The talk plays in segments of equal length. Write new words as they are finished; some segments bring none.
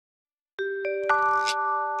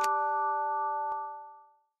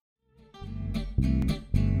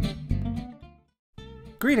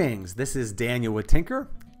Greetings, this is Daniel with Tynker,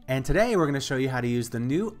 and today we're going to show you how to use the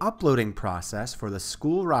new uploading process for the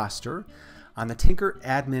school roster on the Tynker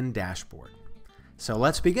admin dashboard. So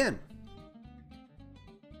let's begin.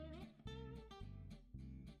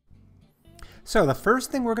 So the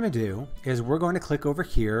first thing we're going to do is we're going to click over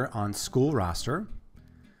here on School Roster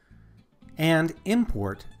and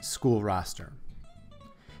Import School Roster.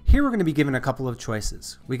 Here we're going to be given a couple of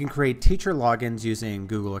choices. We can create teacher logins using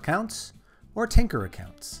Google accounts or Tynker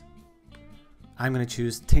accounts. I'm going to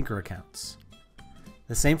choose Tynker accounts.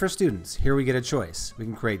 The same for students. Here we get a choice. We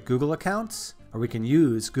can create Google accounts, or we can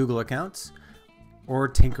use Google accounts or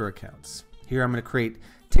Tynker accounts. Here I'm going to create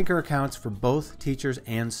Tynker accounts for both teachers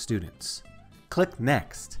and students. Click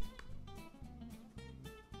Next.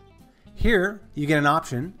 Here you get an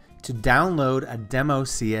option to download a demo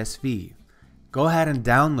CSV. Go ahead and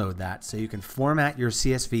download that so you can format your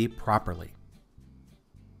CSV properly.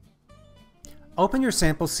 Open your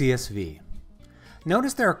sample CSV.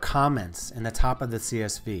 Notice there are comments in the top of the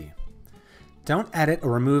CSV. Don't edit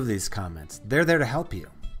or remove these comments. They're there to help you.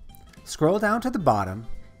 Scroll down to the bottom,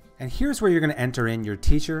 and here's where you're going to enter in your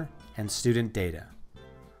teacher and student data.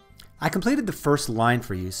 I completed the first line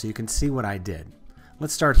for you so you can see what I did.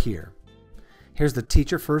 Let's start here. Here's the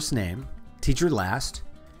teacher first name, teacher last,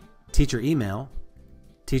 teacher email,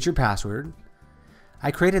 teacher password. I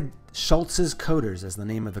created Schultz's Coders as the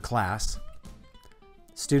name of the class.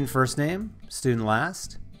 Student first name, student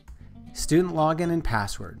last, student login and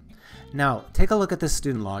password. Now take a look at this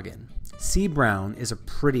student login. C. Brown is a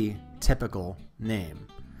pretty typical name,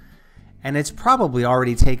 and it's probably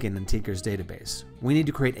already taken in Tynker's database. We need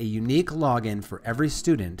to create a unique login for every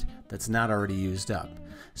student that's not already used up.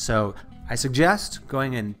 So I suggest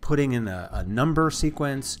going and putting in a number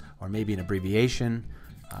sequence or maybe an abbreviation.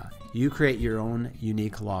 You create your own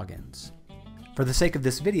unique logins. For the sake of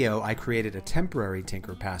this video, I created a temporary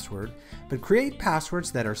Tynker password, but create passwords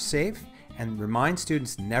that are safe and remind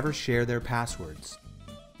students never share their passwords.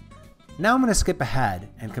 Now I'm going to skip ahead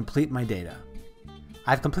and complete my data.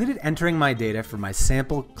 I've completed entering my data for my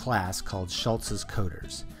sample class called Schultz's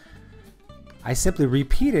Coders. I simply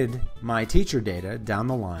repeated my teacher data down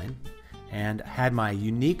the line and had my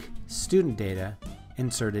unique student data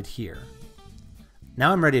inserted here.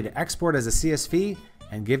 Now I'm ready to export as a CSV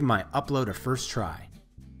and give my upload a first try.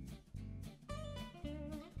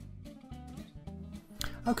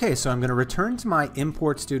 Okay, so I'm going to return to my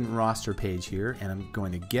import student roster page here, and I'm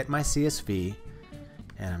going to get my CSV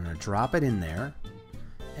and I'm going to drop it in there.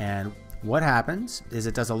 And what happens is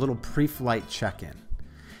it does a little pre-flight check-in,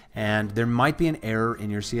 and there might be an error in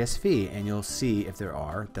your CSV, and you'll see if there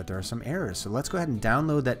are some errors. So let's go ahead and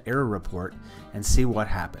download that error report and see what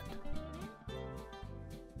happened.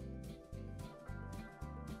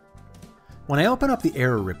 When I open up the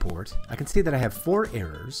error report, I can see that I have 4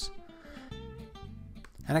 errors,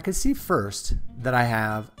 and I can see first that I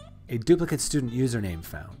have a duplicate student username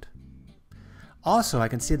found. Also, I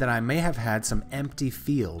can see that I may have had some empty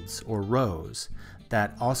fields or rows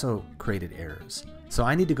that also created errors, so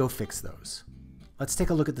I need to go fix those. Let's take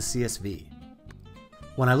a look at the CSV.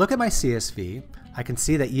 When I look at my CSV, I can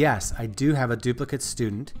see that yes, I do have a duplicate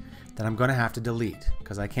student that I'm going to have to delete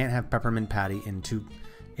because I can't have Peppermint Patty in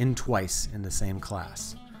twice in the same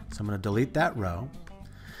class. So I'm going to delete that row.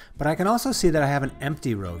 But I can also see that I have an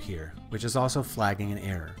empty row here, which is also flagging an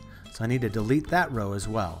error. So I need to delete that row as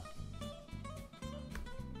well.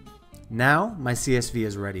 Now my CSV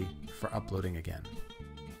is ready for uploading again.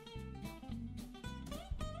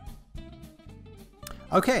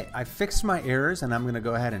 Okay, I fixed my errors, and I'm going to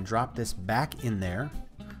go ahead and drop this back in there.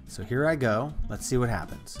 So here I go. Let's see what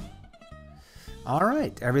happens. All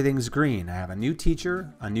right, everything's green. I have a new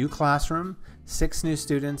teacher, a new classroom, 6 new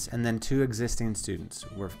students, and then 2 existing students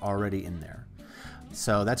were already in there.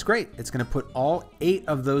 So that's great. It's going to put all 8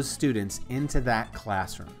 of those students into that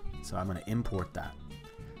classroom. So I'm going to import that.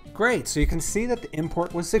 Great, so you can see that the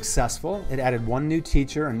import was successful. It added 1 new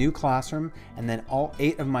teacher, a new classroom, and then all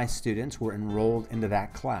 8 of my students were enrolled into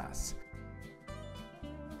that class.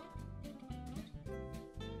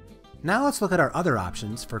 Now let's look at our other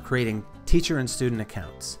options for creating teacher and student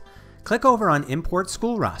accounts. Click over on Import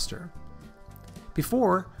School Roster.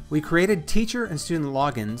 Before, we created teacher and student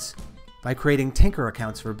logins by creating Tynker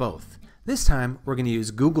accounts for both. This time, we're going to use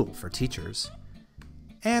Google for teachers,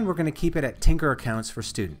 and we're going to keep it at Tynker accounts for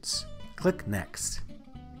students. Click Next.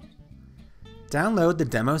 Download the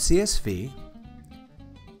demo CSV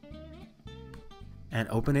and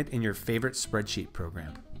open it in your favorite spreadsheet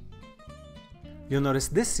program. You'll notice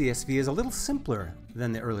this CSV is a little simpler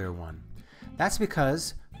than the earlier one. That's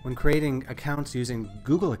because when creating accounts using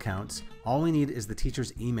Google accounts, all we need is the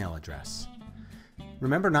teacher's email address.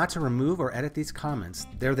 Remember not to remove or edit these comments.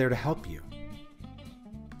 They're there to help you.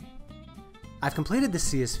 I've completed the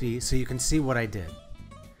CSV so you can see what I did.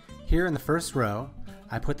 Here in the first row,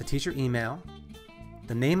 I put the teacher email,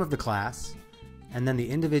 the name of the class, and then the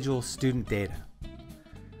individual student data.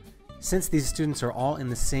 Since these students are all in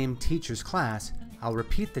the same teacher's class, I'll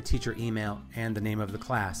repeat the teacher email and the name of the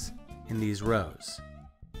class in these rows.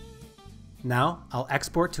 Now I'll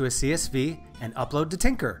export to a CSV and upload to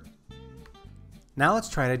Tynker. Now let's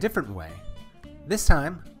try it a different way. This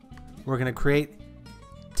time, we're going to create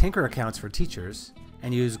Tynker accounts for teachers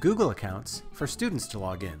and use Google accounts for students to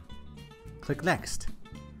log in. Click Next.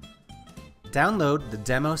 Download the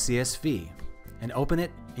demo CSV and open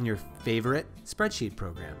it in your favorite spreadsheet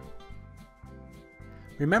program.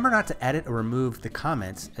 Remember not to edit or remove the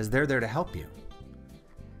comments as they're there to help you.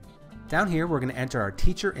 Down here, we're going to enter our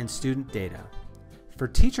teacher and student data. For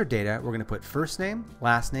teacher data, we're going to put first name,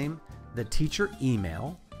 last name, the teacher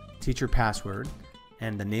email, teacher password,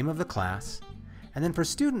 and the name of the class. And then for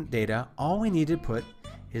student data, all we need to put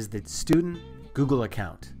is the student Google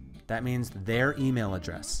account. That means their email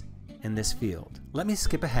address in this field. Let me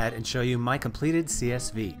skip ahead and show you my completed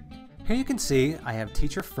CSV. Here you can see I have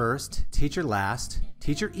teacher first, teacher last,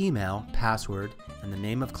 teacher email, password, and the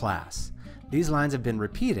name of class. These lines have been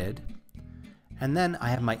repeated, and then I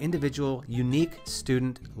have my individual unique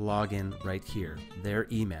student login right here, their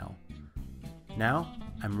email. Now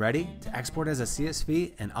I'm ready to export as a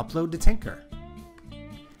CSV and upload to Tynker.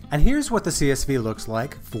 And here's what the CSV looks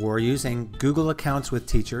like for using Google accounts with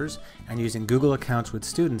teachers and using Google accounts with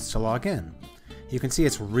students to log in. You can see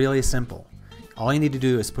it's really simple. All you need to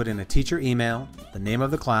do is put in a teacher email, the name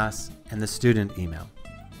of the class, and the student email.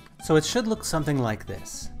 So it should look something like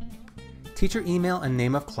this. Teacher email and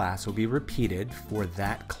name of class will be repeated for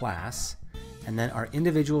that class, and then our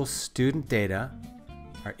individual student data,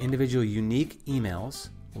 our individual unique emails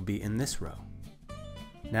will be in this row.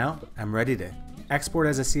 Now I'm ready to export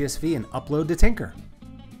as a CSV and upload to Tynker.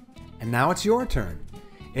 And now it's your turn.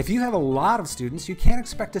 If you have a lot of students, you can't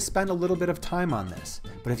expect to spend a little bit of time on this.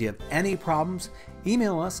 But if you have any problems,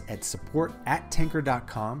 email us at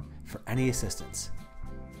support@tynker.com for any assistance.